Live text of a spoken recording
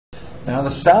Now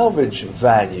the salvage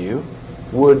value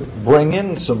would bring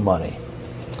in some money.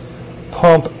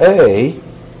 Pump A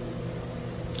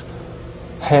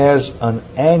has an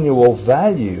annual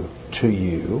value to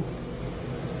you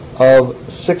of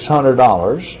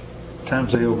 $600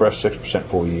 times the over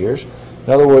 6% 4 years. In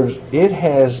other words, it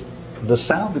has the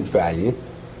salvage value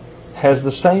has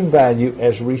the same value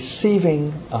as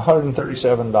receiving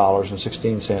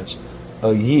 $137.16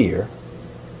 a year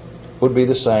would be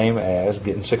the same as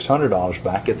getting $600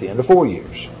 back at the end of 4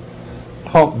 years.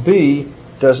 Pump B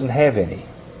doesn't have any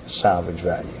salvage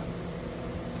value.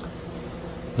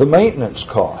 The maintenance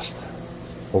cost.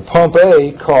 Well, Pump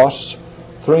A costs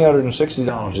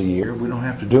 $360 a year. We don't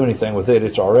have to do anything with it.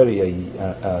 It's already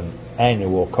an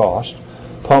annual cost.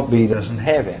 Pump B doesn't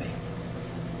have any.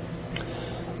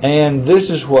 And this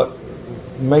is what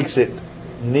makes it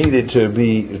needed to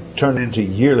be turned into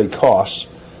yearly costs.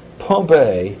 Pump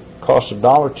A costs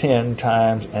 $1.10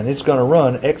 times, and it's going to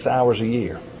run X hours a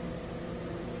year.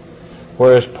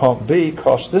 Whereas Pump B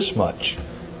costs this much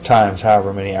times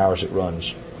however many hours it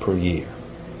runs per year.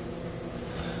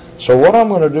 So what I'm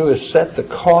going to do is set the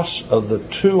costs of the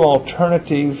two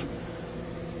alternative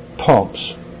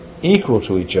pumps equal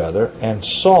to each other and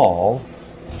solve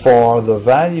for the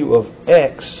value of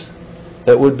X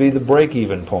that would be the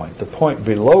break-even point, the point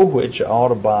below which I ought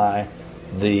to buy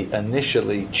the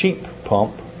initially cheap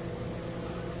pump,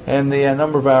 and the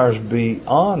number of hours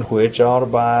beyond which I ought to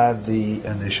buy the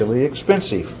initially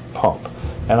expensive pump.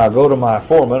 And I'll go to my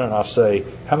foreman and I'll say,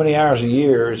 how many hours a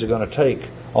year is it going to take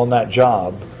on that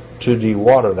job to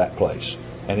dewater that place?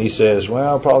 And he says, well,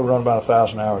 I'll probably run about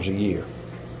 1,000 hours a year.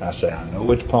 And I say, I know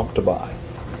which pump to buy.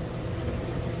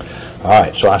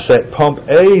 Alright, so I set Pump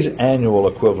A's annual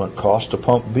equivalent cost to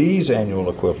Pump B's annual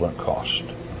equivalent cost.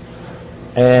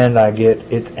 And I get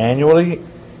it annually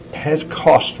has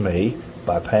cost me,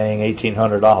 by paying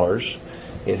 $1,800,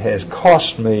 it has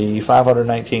cost me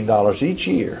 $519 each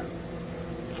year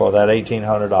for that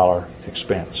 $1,800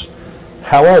 expense.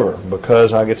 However,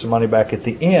 because I get some money back at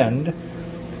the end,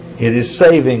 it is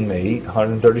saving me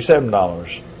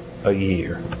 $137 a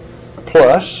year.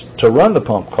 Plus, to run the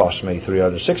pump costs me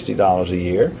 $360 a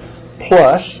year.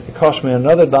 Plus, it costs me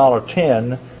another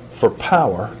 $1.10 for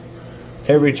power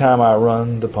every time I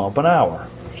run the pump an hour.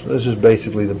 So this is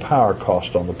basically the power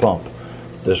cost on the pump.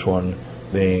 This one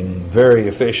being very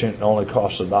efficient, only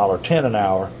costs $1.10 an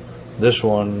hour. This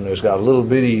one has got a little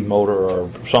bitty motor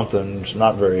or something, it's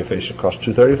not very efficient, costs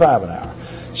 $2.35 an hour.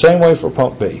 Same way for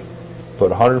Pump B.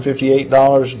 Put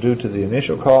 $158 due to the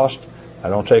initial cost. I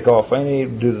don't take off any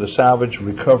due to the salvage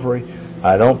recovery.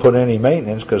 I don't put any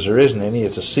maintenance because there isn't any.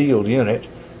 It's a sealed unit,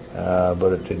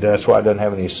 but that's why it doesn't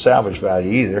have any salvage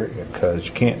value either, because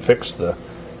you can't fix the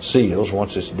seals.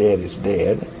 Once it's dead, it's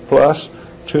dead. Plus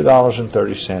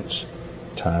 $2.30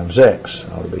 times X.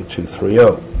 That would be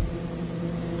 $230.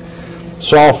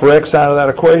 Solve for X out of that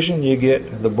equation, you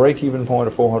get the break-even point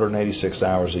of 486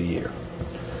 hours a year.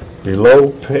 Below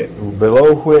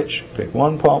which, pick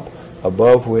one pump.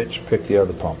 Above which, pick the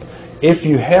other pump. If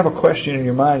you have a question in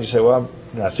your mind, you say, well,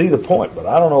 I see the point, but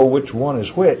I don't know which one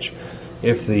is which.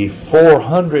 If the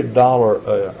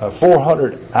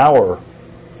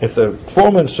if the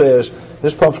foreman says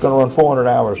this pump's going to run 400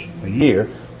 hours a year,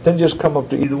 then just come up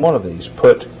to either one of these.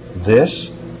 Put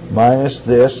this minus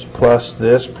this plus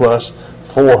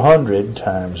 400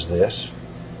 times this.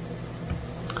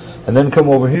 And then come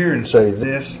over here and say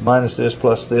this minus this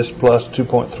plus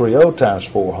 2.30 times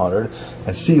 400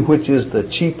 and see which is the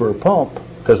cheaper pump,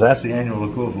 because that's the annual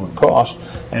equivalent cost,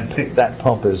 and pick that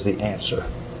pump as the answer.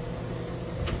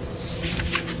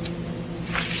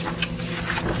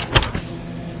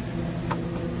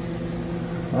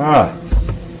 Alright.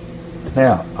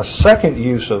 Now, a second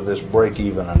use of this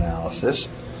break-even analysis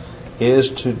is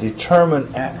to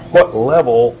determine at what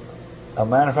level a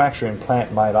manufacturing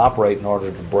plant might operate in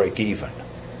order to break even,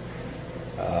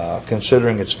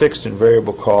 considering its fixed and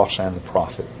variable costs and the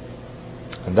profit.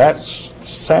 And that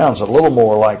sounds a little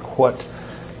more like what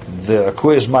the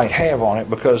quiz might have on it,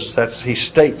 because he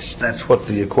states that's what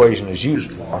the equation is used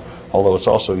for, although it's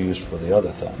also used for the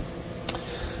other thing.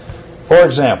 For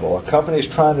example, a company is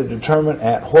trying to determine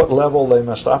at what level they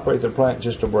must operate their plant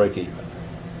just to break even.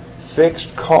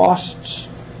 Fixed costs,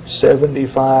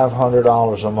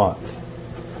 $7,500 a month.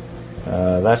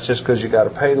 That's just because you got to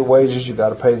pay the wages, you got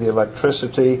to pay the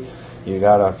electricity, you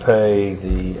got to pay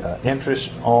the interest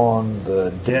on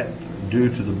the debt due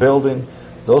to the building.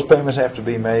 Those payments have to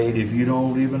be made if you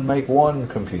don't even make one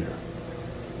computer.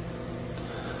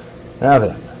 Now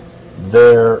then,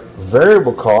 their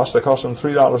variable costs, they cost them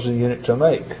 $3 a unit to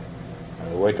make.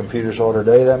 The way computers are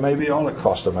today, that may be all it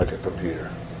costs to make a computer.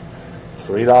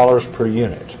 $3 per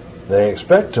unit. They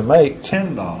expect to make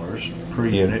 $10 per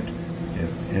unit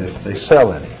if they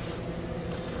sell any.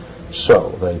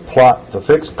 So they plot the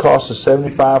fixed cost of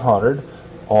 $7,500.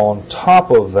 On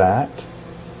top of that,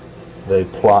 they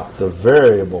plot the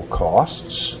variable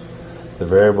costs. The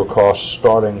variable costs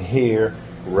starting here,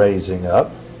 raising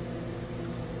up.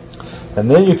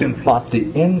 And then you can plot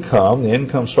the income. The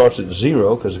income starts at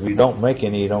 0, because if you don't make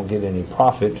any, you don't get any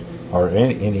profit or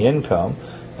any income.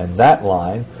 And that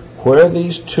line, where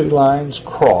these two lines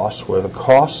cross, where the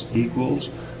cost equals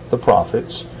the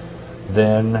profits,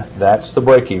 then that's the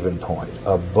break-even point.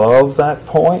 Above that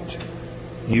point,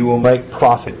 you will make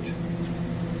profit.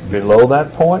 Below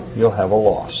that point, you'll have a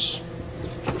loss.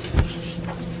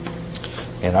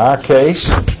 In our case,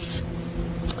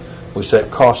 we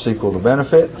set costs equal to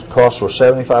benefit. Costs were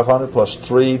 $7,500 plus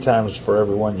 3 times for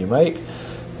every one you make.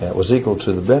 That was equal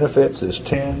to the benefits is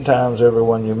 10 times every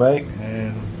one you make,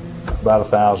 and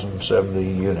about 1,070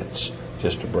 units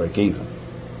just to break even.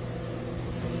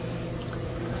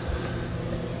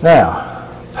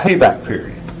 Now, payback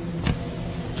period.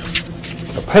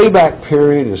 A payback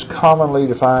period is commonly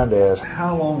defined as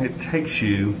how long it takes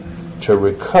you to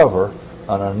recover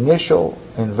an initial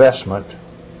investment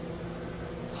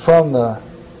from the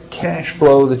cash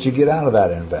flow that you get out of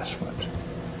that investment.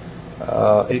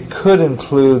 It could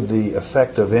include the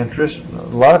effect of interest.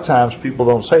 A lot of times people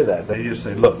don't say that. They just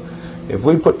say, look, if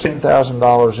we put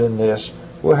 $10,000 in this,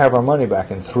 we'll have our money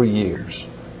back in 3 years.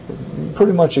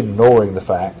 Pretty much ignoring the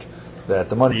fact that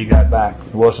the money you got back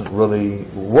wasn't really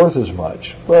worth as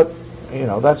much. But, you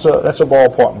know, that's a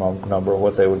ballpark number of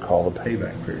what they would call the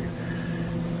payback period.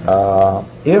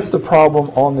 If the problem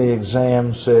on the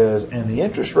exam says, and the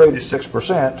interest rate is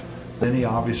 6%, then he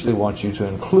obviously wants you to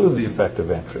include the effect of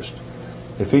interest.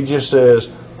 If he just says,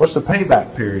 what's the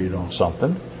payback period on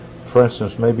something, for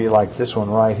instance, maybe like this one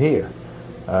right here.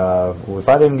 If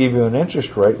I didn't give you an interest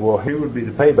rate, well, here would be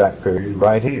the payback period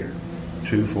right here.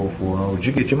 2440, but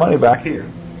you get your money back here.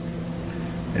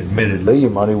 Admittedly, your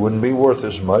money wouldn't be worth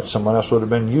as much. Someone else would have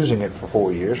been using it for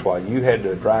 4 years while you had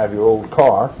to drive your old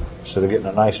car instead of getting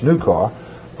a nice new car.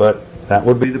 But that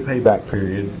would be the payback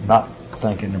period, not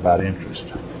thinking about interest.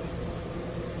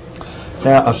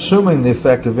 Now, assuming the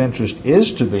effect of interest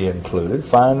is to be included,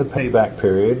 find the payback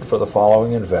period for the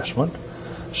following investment,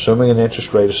 assuming an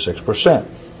interest rate of 6%.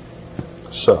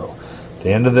 So, at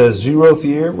the end of the 0th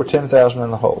year, we're $10,000 in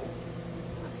the hole.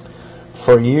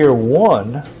 For year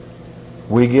 1,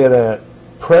 we get a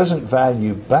present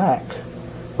value back.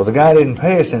 Well, the guy didn't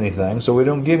pay us anything, so we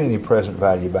don't get any present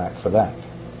value back for that.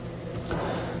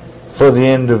 For the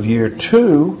end of year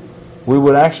 2, we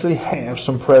would actually have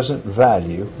some present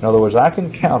value. In other words, I can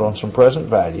count on some present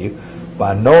value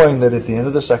by knowing that at the end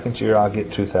of the 2nd year I'll get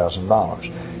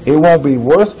 $2,000. It won't be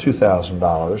worth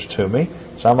 $2,000 to me,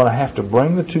 so I'm going to have to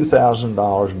bring the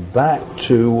 $2,000 back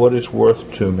to what it's worth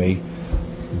to me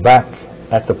back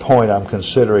at the point I'm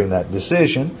considering that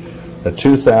decision. The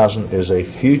 $2,000 is a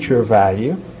future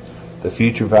value. The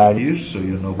future values, so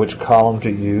you know which column to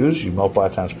use, you multiply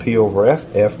times P over F.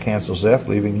 F cancels F,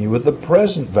 leaving you with the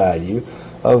present value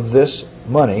of this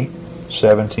money,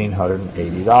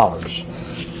 $1,780.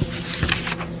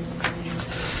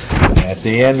 At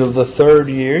the end of the 3rd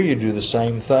year, you do the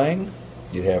same thing.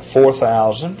 You have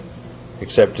 $4,000,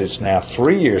 except it's now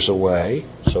 3 years away,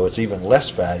 so it's even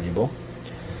less valuable.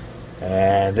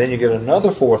 And then you get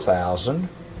another $4,000,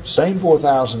 same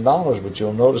 $4,000, but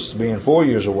you'll notice being 4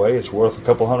 years away, it's worth a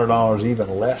couple $100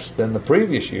 even less than the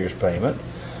previous year's payment.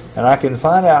 And I can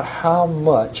find out how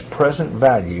much present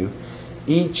value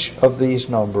each of these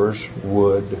numbers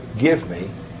would give me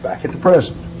back at the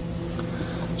present.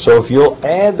 So if you'll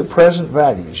add the present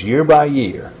values year by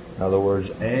year, in other words,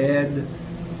 add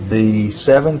the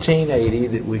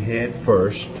 $1,780 that we had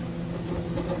first,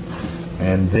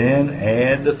 and then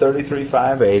add the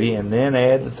 $33,580, and then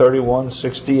add the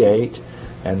 $31,068,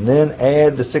 and then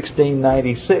add the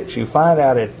 $1,696, you find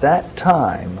out at that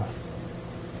time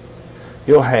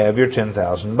you'll have your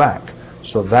 $10,000 back.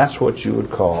 So that's what you would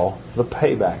call the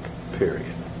payback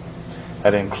period.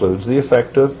 That includes the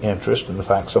effect of interest and the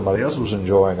fact somebody else was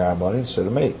enjoying our money instead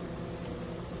of me.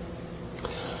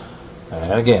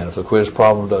 And again, if the quiz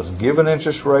problem doesn't give an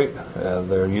interest rate,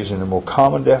 they're using the more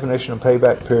common definition of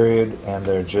payback period, and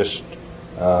they're just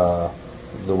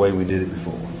the way we did it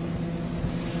before.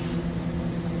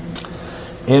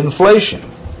 Inflation.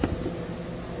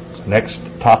 Next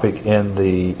topic in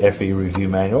the FE review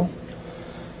manual.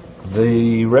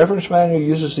 The reference manual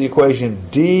uses the equation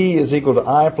D is equal to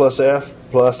I plus F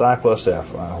plus I plus F.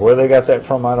 Where they got that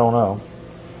from, I don't know.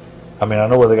 I mean, I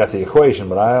know where they got the equation,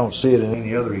 but I don't see it in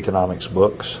any other economics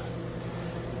books.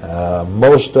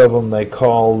 Most of them, they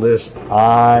call this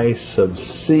I sub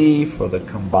C for the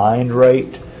combined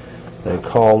rate. They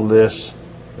call this,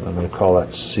 let me call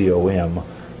that COM.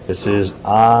 This is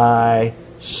I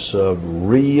sub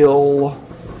real,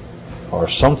 or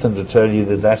something to tell you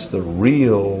that that's the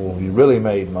real, you really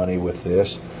made money with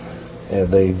this.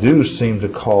 And they do seem to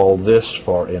call this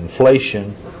for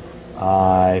inflation,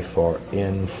 I for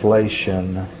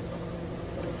inflation.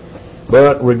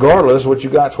 But regardless, what you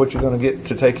got is what you're going to get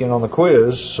to take in on the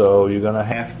quiz, so you're going to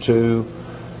have to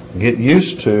get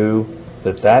used to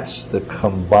that that's the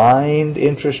combined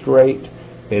interest rate.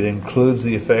 It includes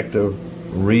the effect of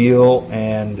real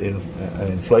and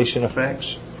inflation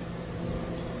effects.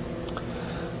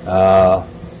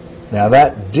 Now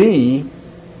that D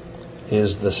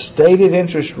is the stated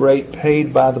interest rate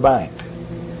paid by the bank,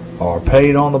 or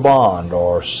paid on the bond,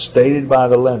 or stated by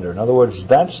the lender. In other words,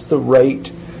 that's the rate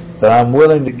that I'm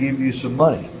willing to give you some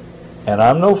money. And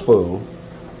I'm no fool.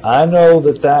 I know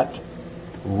that that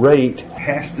rate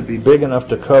has to be big enough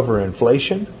to cover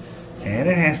inflation, and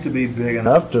it has to be big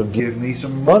enough to give me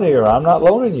some money, or I'm not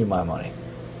loaning you my money.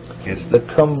 It's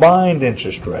the combined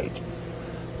interest rate.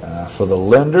 For the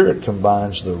lender, it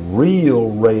combines the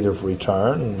real rate of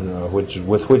return,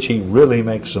 with which he really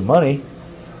makes some money,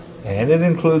 and it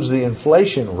includes the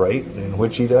inflation rate, in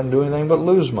which he doesn't do anything but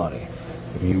lose money.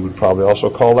 You would probably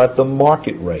also call that the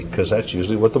market rate, because that's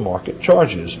usually what the market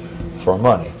charges for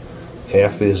money.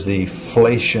 F is the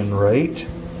inflation rate.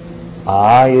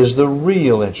 I is the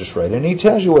real interest rate. And he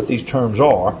tells you what these terms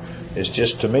are. It's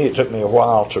just, to me, it took me a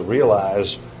while to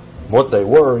realize what they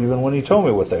were, even when he told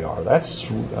me what they are. That's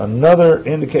another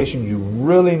indication you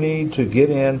really need to get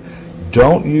in.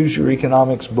 Don't use your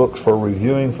economics books for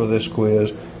reviewing for this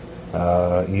quiz.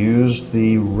 Use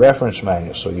the reference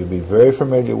manual, so you'll be very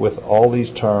familiar with all these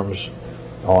terms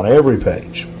on every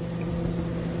page.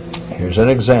 Here's an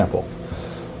example.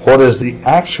 What is the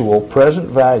actual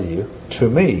present value to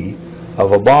me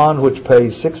of a bond which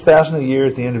pays $6,000 a year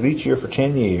at the end of each year for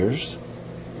 10 years,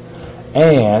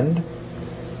 and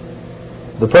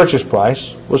the purchase price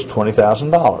was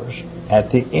 $20,000 at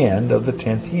the end of the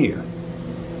 10th year?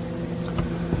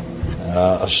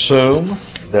 Assume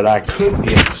that I could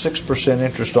get 6%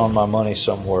 interest on my money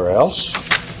somewhere else.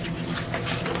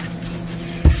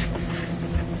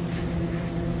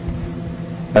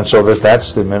 And so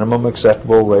that's the minimum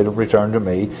acceptable rate of return to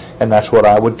me, and that's what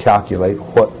I would calculate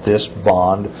what this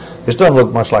bond. This doesn't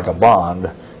look much like a bond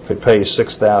if it pays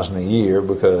 $6,000 a year,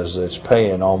 because it's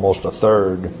paying almost a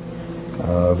third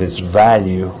of its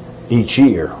value each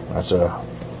year. That's a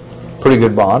pretty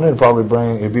good bond, and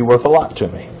it'd be worth a lot to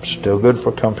me. Still good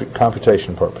for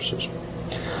computation purposes.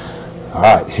 All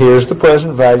right, here's the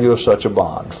present value of such a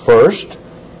bond. First,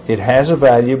 it has a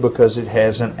value because it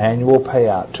has an annual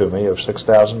payout to me of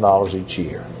 $6,000 each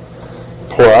year.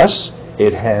 Plus,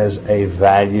 it has a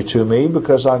value to me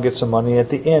because I'll get some money at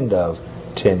the end of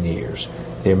 10 years.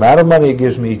 The amount of money it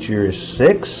gives me each year is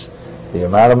 6. The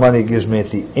amount of money it gives me at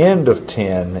the end of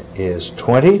 10 is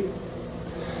 20.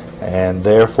 And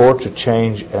therefore, to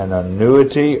change an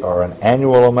annuity or an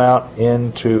annual amount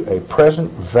into a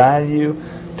present value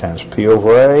times P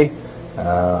over a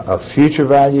future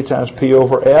value times P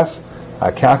over F,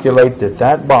 I calculate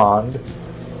that bond,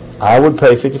 I would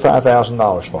pay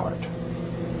 $55,000 for it,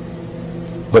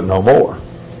 but no more.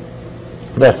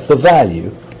 That's the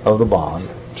value of the bond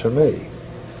to me.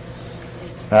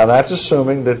 Now that's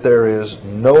assuming that there is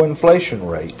no inflation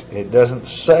rate. It doesn't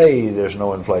say there's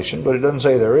no inflation, but it doesn't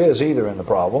say there is either in the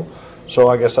problem. So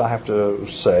I guess I have to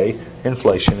say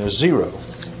inflation is 0.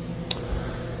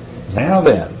 Now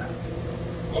then,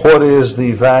 what is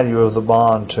the value of the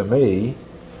bond to me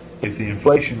if the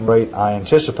inflation rate I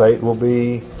anticipate will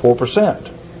be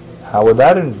 4%? How would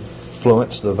that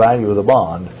influence the value of the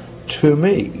bond to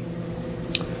me?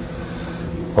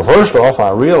 Well, first off,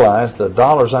 I realize the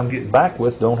dollars I'm getting back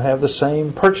with don't have the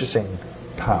same purchasing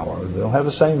power. They don't have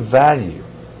the same value.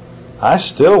 I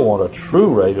still want a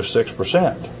true rate of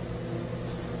 6%.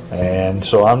 And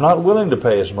so I'm not willing to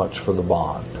pay as much for the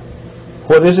bond.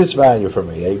 What is its value for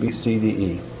me? A, B, C, D,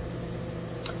 E.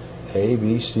 A,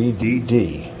 B, C, D,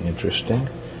 D. Interesting.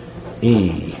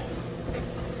 E.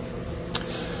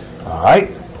 All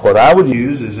right. What I would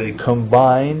use is a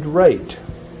combined rate.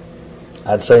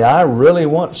 I'd say I really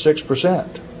want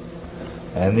 6%,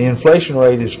 and the inflation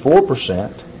rate is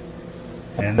 4%,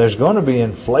 and there's going to be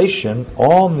inflation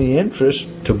on the interest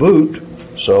to boot,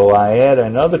 so I add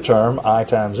another term, I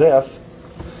times F,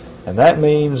 and that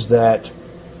means that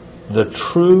the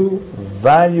true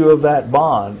value of that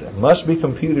bond must be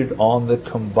computed on the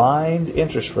combined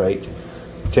interest rate,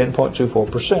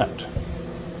 10.24%.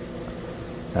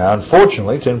 Now,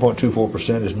 unfortunately,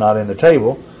 10.24% is not in the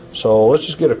table, so let's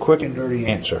just get a quick and dirty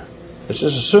answer. Let's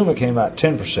just assume it came out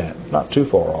 10%, not too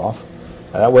far off.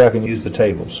 That way I can use the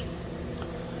tables.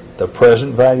 The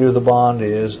present value of the bond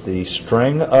is the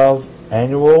string of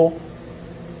annual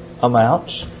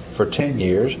amounts for 10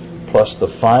 years plus the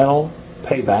final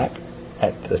payback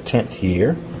at the 10th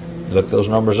year. Look those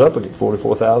numbers up, we get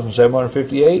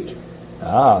 44,758.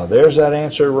 There's that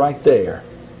answer right there.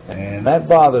 And that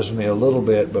bothers me a little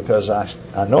bit because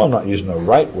I know I'm not using the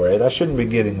right rate. I shouldn't be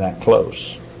getting that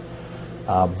close.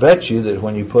 I'll bet you that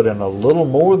when you put in a little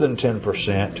more than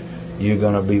 10%, you're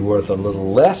going to be worth a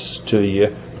little less to you,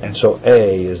 and so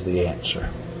A is the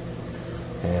answer.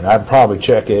 And I'd probably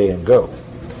check A and go.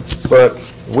 But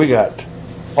we got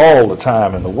all the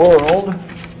time in the world.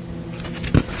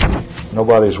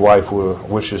 Nobody's wife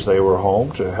wishes they were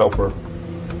home to help her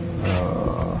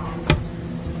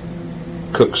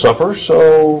cook supper,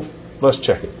 so let's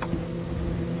check it.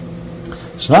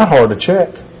 It's not hard to check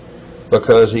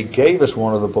because he gave us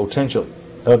one of the potential,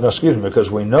 because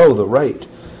we know the rate.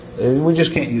 We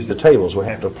just can't use the tables. We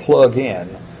have to plug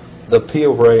in the P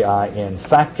over AIN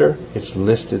factor. It's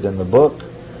listed in the book.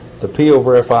 The P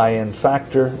over FIN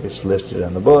factor, it's listed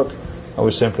in the book. And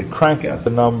we simply crank out the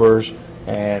numbers,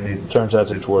 and it turns out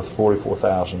that it's worth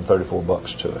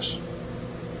 $44,034 to us.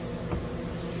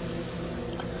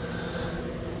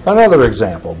 Another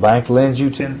example, bank lends you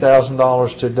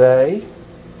 $10,000 today,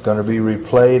 going to be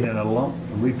repaid in a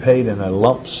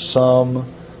lump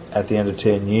sum at the end of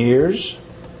 10 years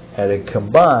at a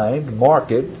combined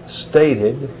market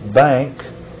stated bank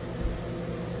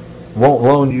won't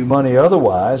loan you money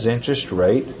otherwise interest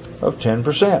rate of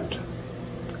 10%.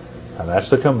 And that's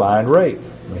the combined rate.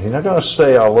 I mean, he's not going to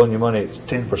say I'll loan you money at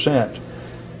 10%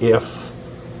 if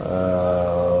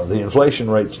the inflation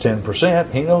rate's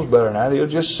 10%. He knows better now. He'll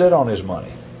just sit on his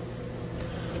money.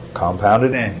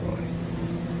 Compounded annually.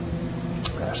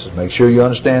 So make sure you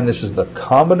understand this is the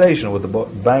combination with the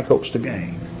bank hopes to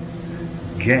gain.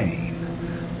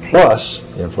 Plus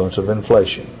the influence of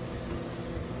inflation.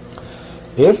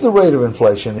 If the rate of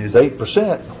inflation is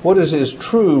 8%, what is his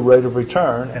true rate of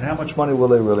return and how much money will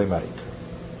they really make?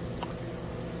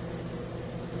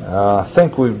 I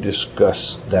think we've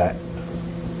discussed that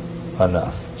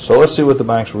enough. So let's see what the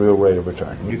bank's real rate of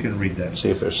return. You can read that and see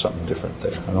if there's something different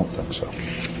there. I don't think so.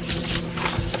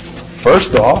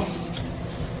 First off,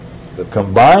 the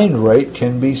combined rate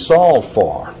can be solved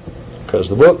for because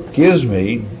the book gives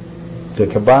me the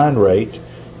combined rate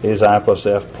is I plus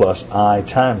F plus I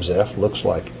times F. Looks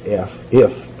like F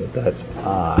if, but that's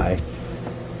I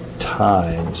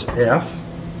times F.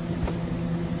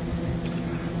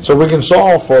 So we can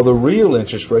solve for the real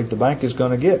interest rate the bank is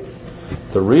going to get.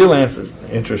 The real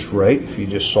interest rate, if you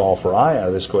just solve for I out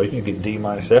of this equation, you get D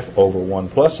minus F over 1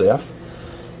 plus F.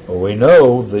 Well, we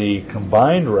know the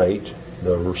combined rate,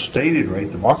 the stated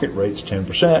rate, the market rate is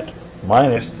 10%,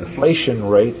 minus the inflation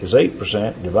rate is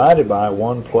 8%, divided by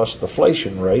 1 plus the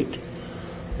inflation rate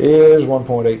is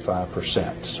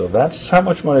 1.85%. So that's how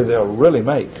much money they'll really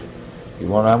make. You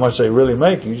want to know how much they really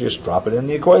make, you just drop it in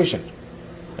the equation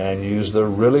and use the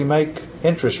really make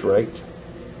interest rate,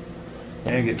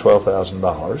 and you get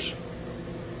 $12,000.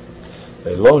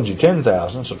 They loaned you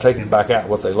 $10,000, so taking back out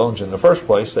what they loaned you in the first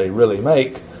place, they really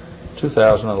make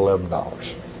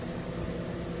 $2,011.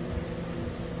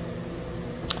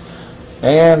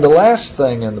 And the last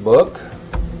thing in the book,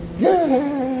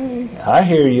 yay, I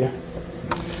hear you.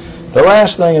 The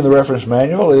last thing in the reference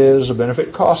manual is a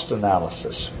benefit cost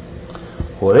analysis.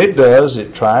 What it does,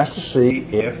 it tries to see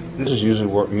if, this is usually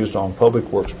used on public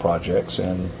works projects,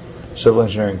 and civil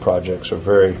engineering projects are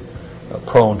very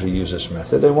prone to use this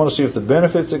method. They want to see if the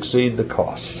benefits exceed the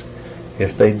costs.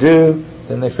 If they do,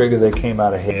 then they figure they came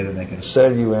out ahead and they can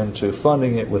settle you into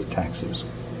funding it with taxes.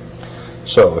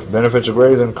 So if benefits are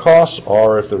greater than costs,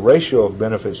 or if the ratio of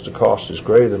benefits to costs is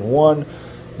greater than 1,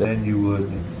 then you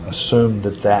would assume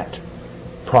that that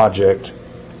project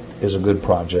is a good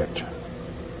project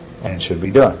and should be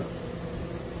done.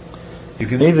 You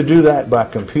can either do that by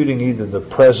computing either the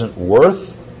present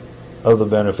worth of the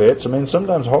benefits. I mean,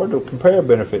 sometimes it's hard to compare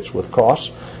benefits with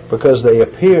costs because they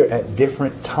appear at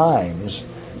different times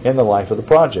in the life of the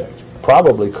project.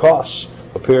 Probably costs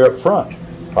appear up front.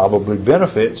 Probably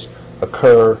benefits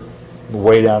occur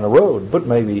way down the road, but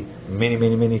maybe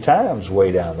many times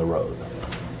way down the road.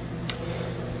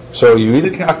 So you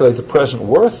either calculate the present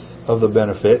worth of the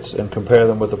benefits and compare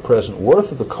them with the present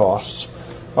worth of the costs,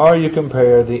 or you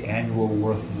compare the annual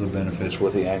worth of the benefits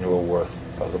with the annual worth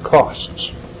of the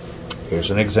costs.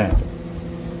 Here's an example.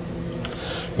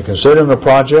 You're considering a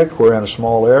project wherein a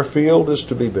small airfield is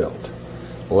to be built.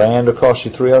 Land will cost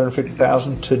you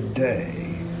 $350,000 today.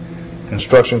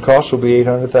 Construction costs will be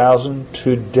 $800,000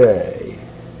 today.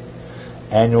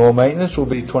 Annual maintenance will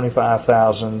be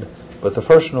 $25,000, but the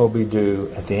first one will be due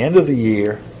at the end of the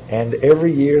year and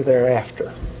every year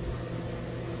thereafter.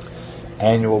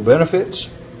 Annual benefits,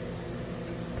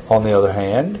 on the other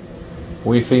hand,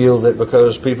 we feel that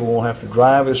because people won't have to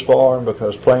drive as far, and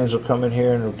because planes will come in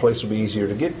here and the place will be easier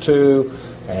to get to,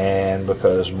 and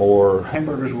because more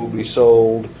hamburgers will be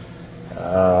sold,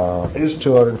 is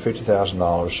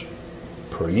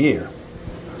 $250,000 per year.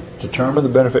 Determine the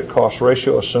benefit cost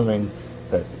ratio, assuming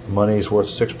that money is worth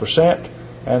 6%,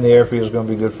 and the airfield is going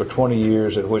to be good for 20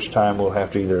 years, at which time we'll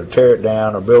have to either tear it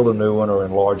down or build a new one or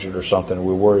enlarge it or something.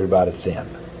 We're worried about it then.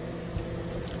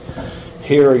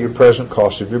 Here are your present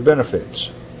costs of your benefits.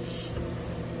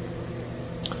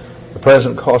 The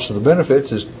present cost of the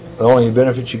benefits is the only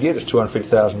benefit you get is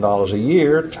 $250,000 a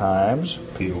year times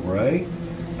P over A.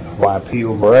 Why P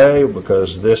over A?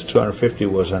 Because this $250,000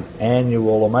 was an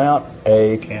annual amount.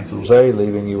 A cancels A,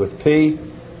 leaving you with P.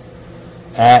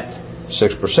 At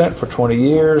 6% for 20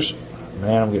 years.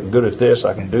 Man, I'm getting good at this.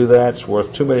 I can do that. It's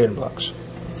worth $2 million.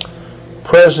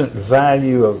 Present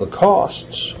value of the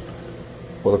costs.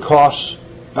 Well, the costs,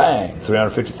 bang,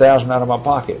 $350,000 out of my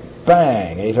pocket.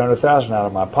 Bang, $800,000 out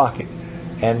of my pocket.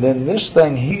 And then this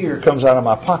thing here comes out of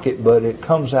my pocket, but it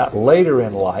comes out later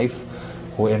in life,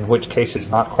 in which case it's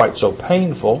not quite so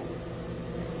painful.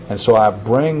 And so I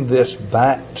bring this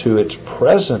back to its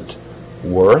present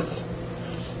worth.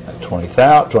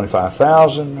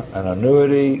 $25,000, an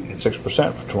annuity at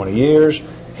 6% for 20 years.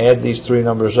 Add these three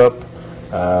numbers up.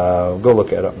 Go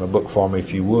look at it in the book for me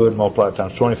if you would. Multiply it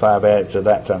times 25, add it to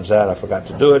that times that. I forgot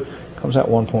to do it. Comes out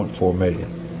 $1.4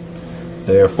 million.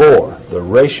 Therefore, the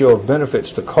ratio of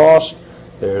benefits to cost,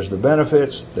 there's the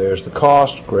benefits, there's the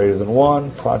cost, greater than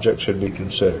 1. Project should be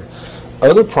considered.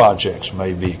 Other projects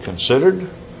may be considered.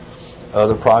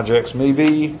 Other projects may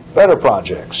be better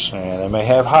projects, and they may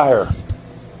have higher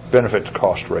benefit to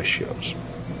cost ratios.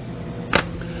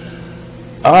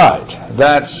 Alright,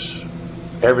 that's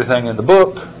everything in the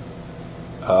book.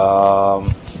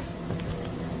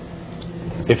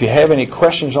 If you have any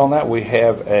questions on that, we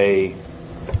have a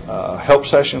help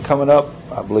session coming up.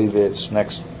 I believe it's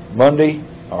next Monday,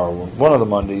 or one of the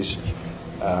Mondays.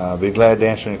 I'll be glad to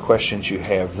answer any questions you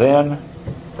have then.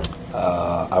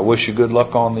 I wish you good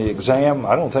luck on the exam.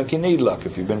 I don't think you need luck.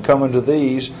 If you've been coming to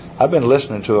these, I've been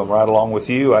listening to them right along with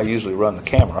you. I usually run the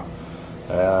camera.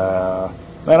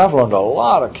 Man, I've learned a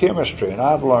lot of chemistry, and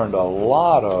I've learned a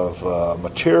lot of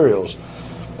materials.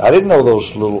 I didn't know those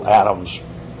little atoms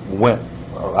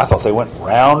I thought they went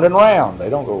round and round. They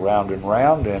don't go round and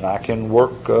round, and I can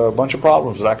work a bunch of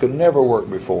problems that I could never work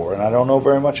before, and I don't know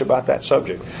very much about that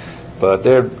subject. But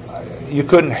you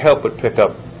couldn't help but pick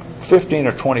up 15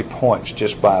 or 20 points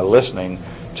just by listening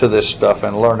to this stuff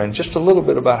and learning just a little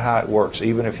bit about how it works,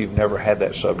 even if you've never had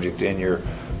that subject in your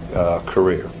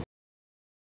career.